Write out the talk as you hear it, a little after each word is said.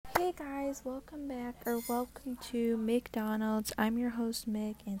Hey guys, welcome back or welcome to McDonald's. I'm your host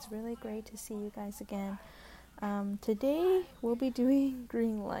Mick, and it's really great to see you guys again. Today we'll be doing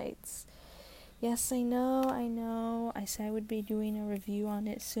Greenlights. Yes, I know. I said I would be doing a review on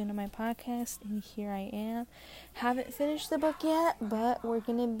it soon on my podcast, and here I am. Haven't finished the book yet, but we're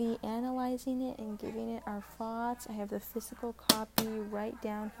gonna be analyzing it and giving it our thoughts. I have the physical copy right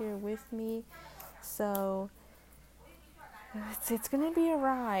down here with me, so it's gonna be a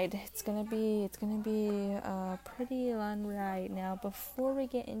ride. It's gonna be a pretty long ride. Now, before we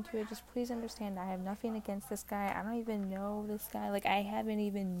get into it, just please understand I have nothing against this guy. I don't even know this guy. I haven't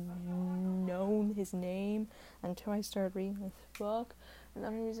even known his name until I started reading this book. And the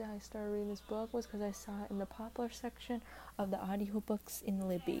only reason I started reading this book was because I saw it in the popular section of the audiobooks in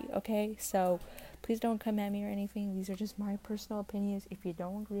Libby. Okay, so please don't come at me or anything. These are just my personal opinions. If you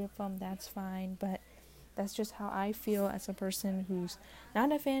don't agree with them, that's fine. But that's just how I feel as a person who's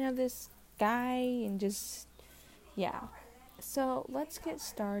not a fan of this guy, and just, yeah. So let's get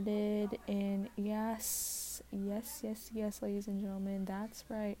started. And yes, ladies and gentlemen, that's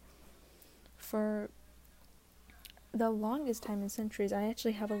right. For the longest time in centuries, I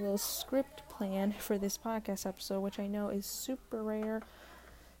actually have a little script planned for this podcast episode, which I know is super rare,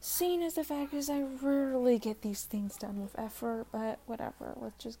 seeing as the fact is I rarely get these things done with effort, but whatever,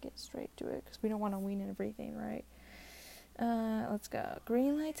 let's just get straight to it, because we don't want to wing everything, right? Let's go.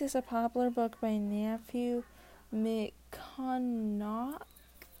 Greenlights is a popular book by Matthew McConaughey.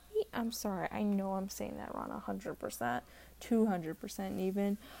 I'm sorry, I know I'm saying that wrong 100%, 200%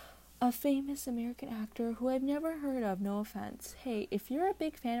 even. A famous American actor who I've never heard of, no offense. Hey, if you're a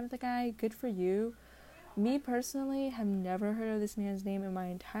big fan of the guy, good for you. Me personally have never heard of this man's name in my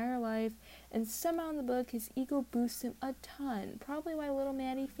entire life, and somehow in the book his ego boosts him a ton. Probably why little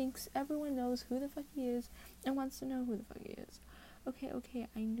Maddie thinks everyone knows who the fuck he is and wants to know who the fuck he is. Okay,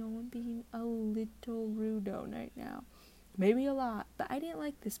 I know I'm being a little rude right now. Maybe a lot, but I didn't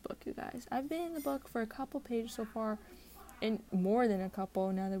like this book, you guys. I've been in the book for a couple pages so far, and more than a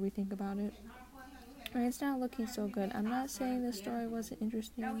couple now that we think about it. And it's not looking so good. I'm not saying the story wasn't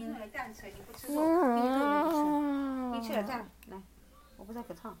interesting enough. 你吃点蛋，来，我不在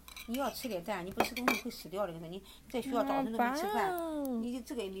可烫。你要吃点蛋，你不吃东西会死掉的。你在学校早晨都没吃饭，你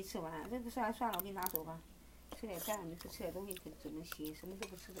这个也没吃完，这个算了，我给你拿走吧。吃点蛋，你吃点东西怎么行？什么都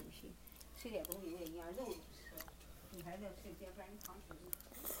不吃怎么行？吃点东西也一样，肉也不吃，你还是要吃点，不然你糖血脂。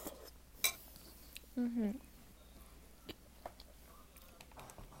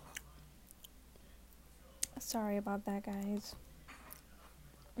Sorry about that, guys.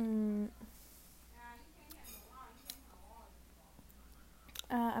 I'm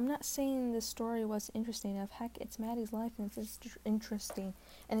not saying the story was interesting enough. Heck, it's Maddie's life, and it's interesting.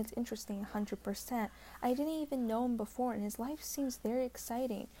 And it's interesting 100%. I didn't even know him before, and his life seems very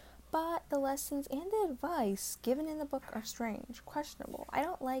exciting. But the lessons and the advice given in the book are strange, questionable. I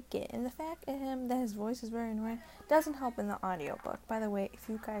don't like it. And the fact of him that his voice is very annoying doesn't help in the audiobook. By the way, if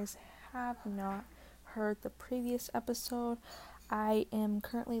you guys have not heard the previous episode, I am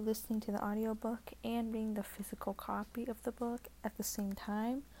currently listening to the audiobook and reading the physical copy of the book at the same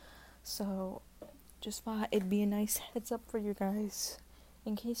time. So just thought it'd be a nice heads up for you guys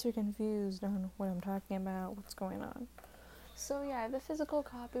in case you're confused on what I'm talking about, what's going on. So yeah, I have the physical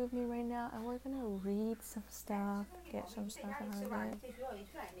copy with me right now, and we're gonna read some stuff, get some stuff out of it.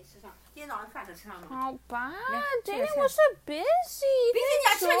 Oh, bad. Daddy was so busy. 别人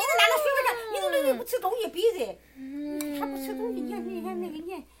家吃饭，你拿着水果看，你怎么不吃东西？闭着，还不吃东西？你看那个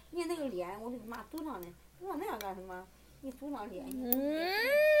脸，我的妈，嘟囔的，嘟囔那样干什么？你嘟囔脸。不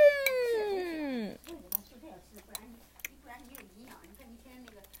然你有营养。你看你天天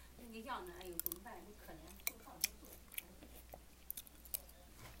那个样子，哎呦，怎么办？你可怜，就靠他做。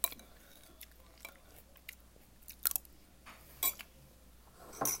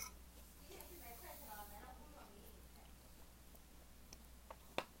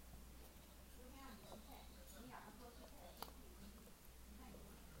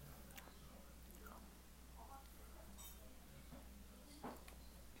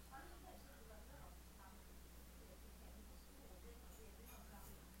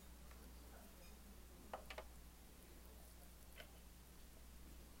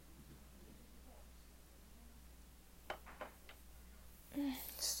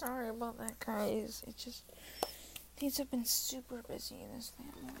Sorry about that, guys. It just, things have been super busy in this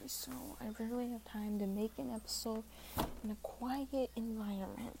family, so I rarely have time to make an episode in a quiet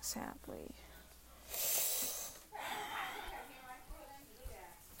environment, sadly.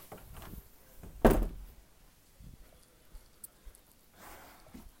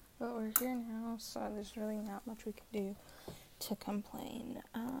 But we're here now, so there's really not much we can do to complain.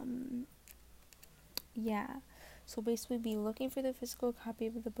 yeah. So basically, be looking for the physical copy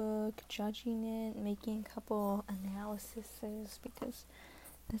of the book, judging it, making a couple analyses because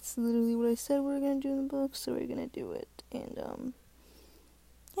that's literally what I said we were gonna do in the book. So we're gonna do it, and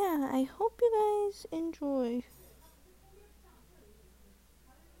yeah. I hope you guys enjoy.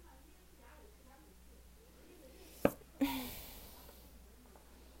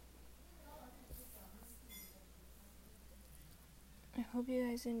 I hope you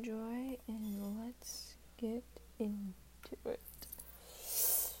guys enjoy, and let's get into it.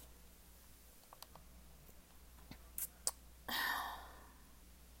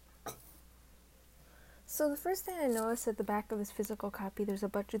 So the first thing I noticed at the back of this physical copy, there's a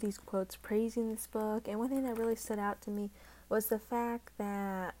bunch of these quotes praising this book, and one thing that really stood out to me was the fact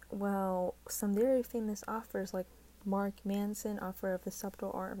that, well, some very famous authors like Mark Manson, author of The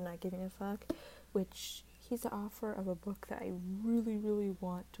Subtle Art of Not Giving a Fuck, which he's the author of a book that I really, really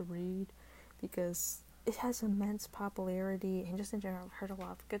want to read because it has immense popularity, and just in general, I've heard a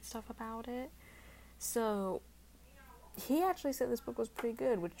lot of good stuff about it. So he actually said this book was pretty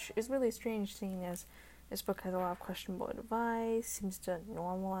good, which is really strange seeing as this book has a lot of questionable advice, seems to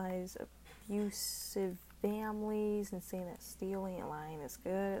normalize abusive families, and saying that stealing and lying is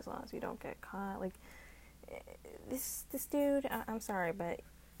good as long as you don't get caught. Like, this dude, I'm sorry, but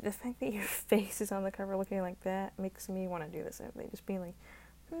the fact that your face is on the cover looking like that makes me want to do the same thing. Just being like,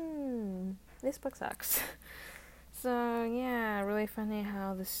 this book sucks. So, yeah, really funny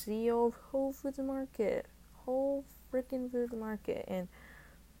how the CEO of Whole Foods Market, Whole freaking Foods Market, and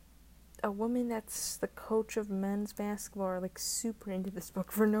a woman that's the coach of men's basketball are like super into this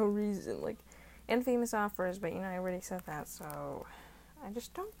book for no reason. Like, and famous authors, but I already said that, so I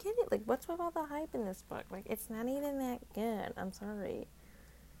just don't get it. Like, what's with all the hype in this book? Like, it's not even that good. I'm sorry.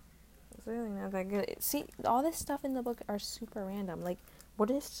 It's really not that good. See, all this stuff in the book are super random. Like,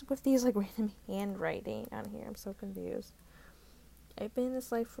 what is with these like random handwriting on here? I'm so confused. I've been in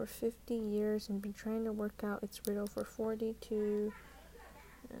this life for 50 years and been trying to work out its riddle for 42.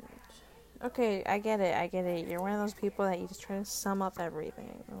 And okay, I get it. You're one of those people that you just try to sum up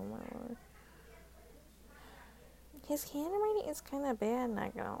everything. Oh my lord. His handwriting is kind of bad,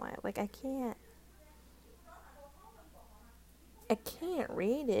 not gonna lie. Like, I can't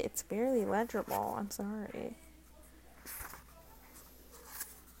read it. It's barely legible. I'm sorry.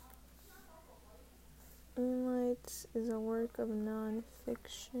 Greenlights is a work of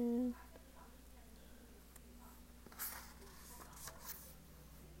non-fiction.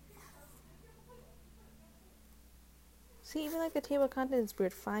 See, even like the table of contents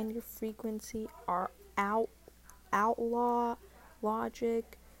weird. Find your frequency, are outlaw,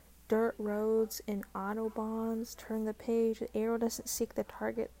 logic, dirt roads, and autobahns. Turn the page. The arrow doesn't seek the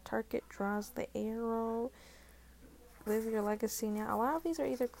target. Target draws the arrow. Live your legacy now. A lot of these are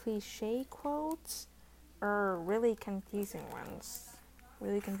either cliche quotes or really confusing ones.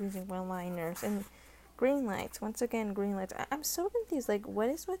 Really confusing one-liners. And Greenlights. Once again, Greenlights. I'm so confused. Like, what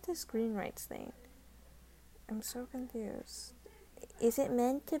is with this Greenlights thing? I'm so confused. Is it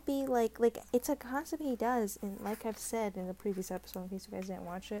meant to be like it's a concept he does, and like I've said in the previous episode, in case you guys didn't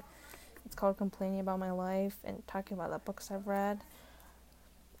watch it, it's called Complaining About My Life and talking about the books I've read.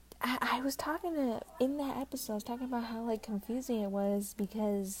 I was talking to, in that episode, I was talking about how like confusing it was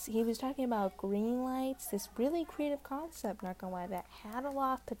because he was talking about green lights, this really creative concept, not gonna lie, that had a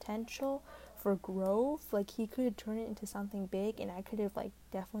lot of potential for growth. Like, he could turn it into something big, and I could have like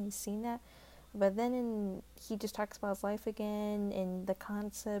definitely seen that. But then he just talks about his life again, and the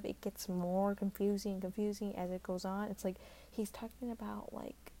concept, it gets more confusing as it goes on. It's like he's talking about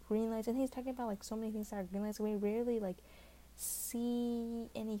like green lights, and he's talking about like so many things that are green lights. We rarely like see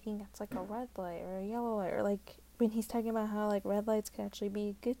anything that's like a red light or a yellow light, or like when he's talking about how like red lights could actually be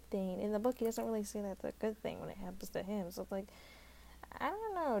a good thing. In the book, he doesn't really say that's a good thing when it happens to him. So it's like, I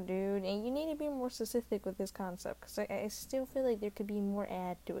don't know, dude, and you need to be more specific with this concept, because I still feel like there could be more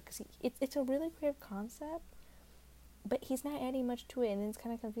add to it, because it's a really creative concept, but he's not adding much to it, and it's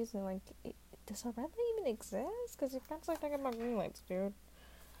kind of confusing. Like, does a red light even exist? Because you're constantly talking about green lights, dude.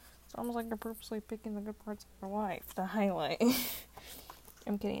 It's almost like you're purposely picking the good parts of your life to highlight.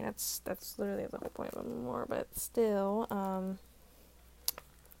 I'm kidding. That's literally the whole point of it more. But still,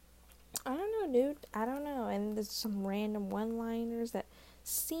 I don't know, dude. I don't know. And there's some random one-liners that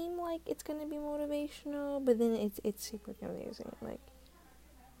seem like it's gonna be motivational, but then it's super confusing. Like,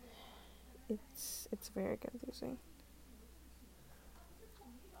 it's very confusing.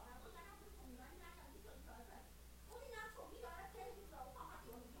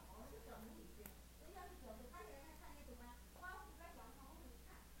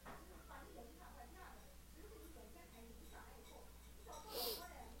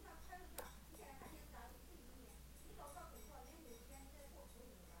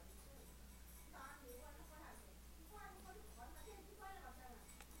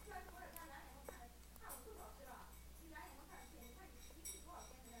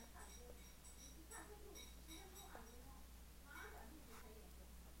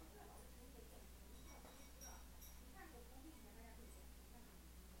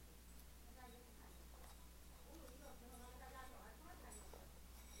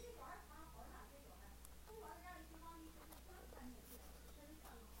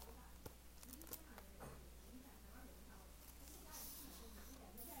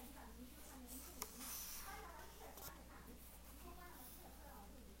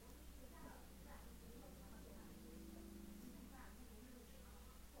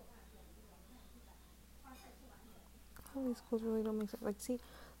 these quotes really don't make sense. Like, see,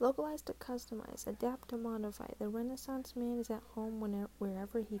 localize to customize, adapt to modify. The Renaissance man is at home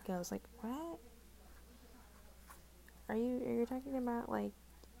wherever he goes. Like, what? Are you talking about, like,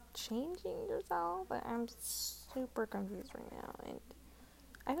 changing yourself? I'm super confused right now. And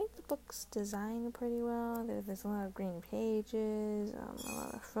I think the book's designed pretty well. There's a lot of green pages, a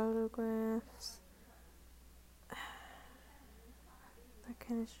lot of photographs, that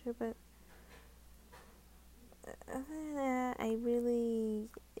kind of shit. But other than that, I really,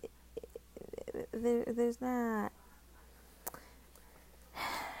 there's not.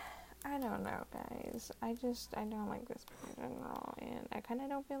 I don't know, guys. I don't like this book in general, and I kind of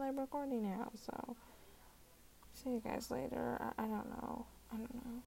don't feel like recording now. So, see you guys later. I don't know.